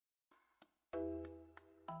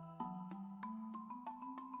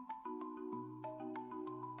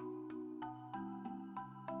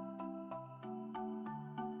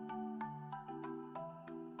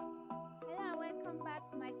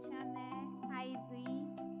to my channel. How you doing?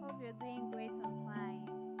 Hope you're doing great and fine.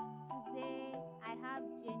 Today I have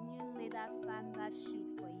genuine leather sandal shoe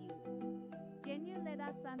for you. Genuine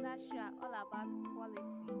leather sandal shoe are all about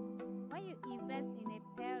quality. When you invest in a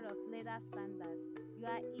pair of leather sandals, you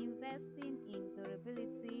are investing in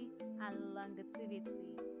durability and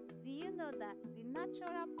longevity. Do you know that the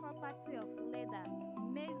natural property of leather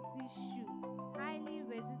makes this shoe highly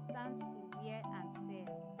resistant to wear and tear,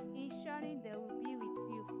 ensuring they will be with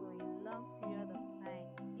you for a long period of time?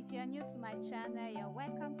 If you are new to my channel, you're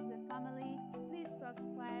welcome to the family. Please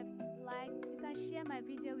subscribe, like, you can share my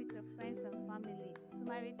video with your friends and family. To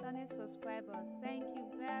my returning subscribers, thank you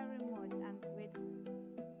very much and grateful.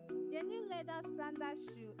 Genuine leather sandal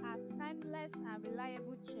shoes are timeless and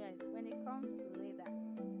reliable choice when it comes to leather.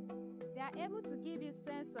 They are able to give you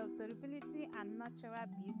sense of durability and natural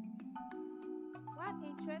beauty. One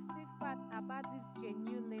interesting fact about these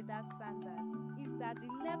genuine leather sandals is that the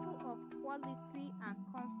level of quality and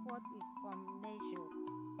comfort is unmeasured.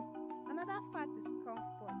 Another fact is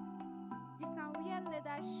comfort. You can wear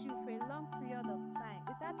leather shoe for a long period of time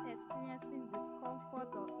without experiencing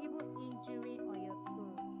discomfort or even injury on your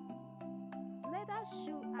toe. Leather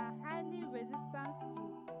shoes are highly resistant to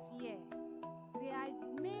tear. They are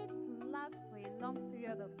made to last for a long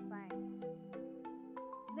period of time.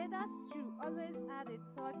 Leather shoes always add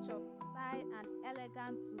a touch of style and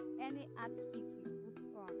elegance to any outfit you put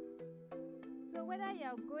on. So whether you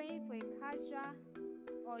are going for a casual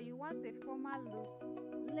or you want a formal look,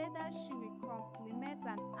 leather shoe will complement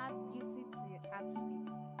and add beauty to your outfit.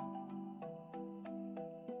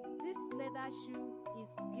 This leather shoe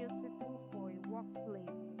is beautiful for a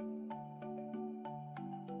workplace.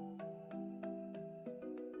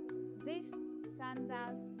 This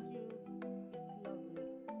sandals shoe is lovely.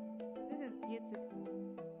 This is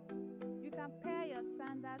beautiful. You can pair your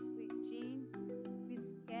sandals with jeans, with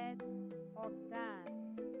skirts or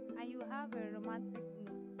gown, and you have a romantic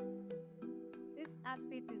look. This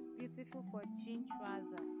outfit is beautiful for jean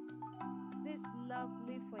trousers. This is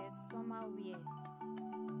lovely for a summer wear.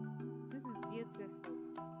 This is beautiful.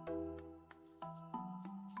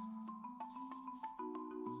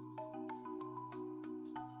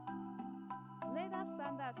 Leather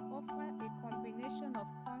sandals offer a combination of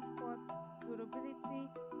comfort, durability,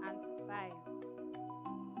 and style.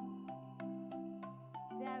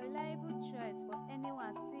 They are a reliable choice for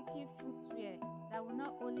anyone seeking footwear that will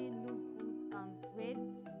not only look good and great,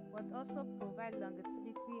 but also provide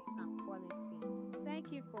longevity and quality.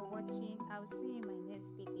 Thank you for watching. I will see you in my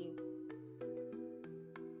next video.